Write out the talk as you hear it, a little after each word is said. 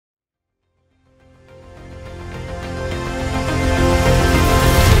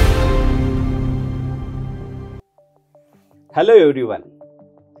Hello everyone.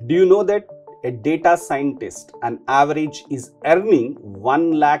 Do you know that a data scientist on average is earning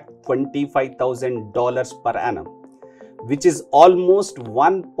 $1,25,000 per annum, which is almost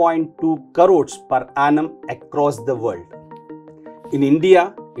 1.2 crores per annum across the world. In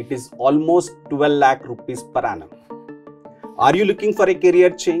India, it is almost 12 lakh rupees per annum. Are you looking for a career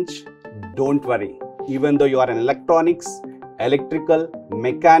change? Don't worry. Even though you are an electronics, electrical,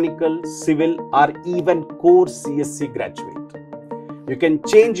 mechanical, civil, or even core CSC graduate, you can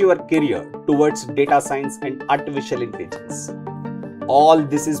change your career towards data science and artificial intelligence. All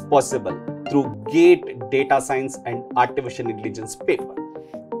this is possible through GATE Data Science and Artificial Intelligence paper.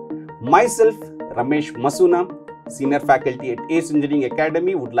 Myself, Ramesh Masuna, Senior Faculty at ACE Engineering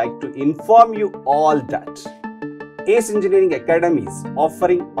Academy, would like to inform you all that ACE Engineering Academy is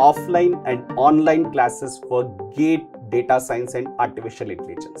offering offline and online classes for GATE Data Science and Artificial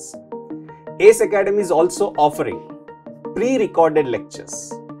Intelligence. ACE Academy is also offering pre-recorded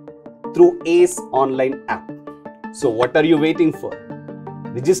lectures through ACE online app. So what are you waiting for?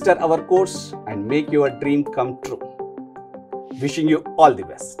 Register our course and make your dream come true. Wishing you all the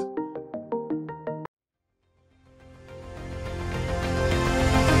best.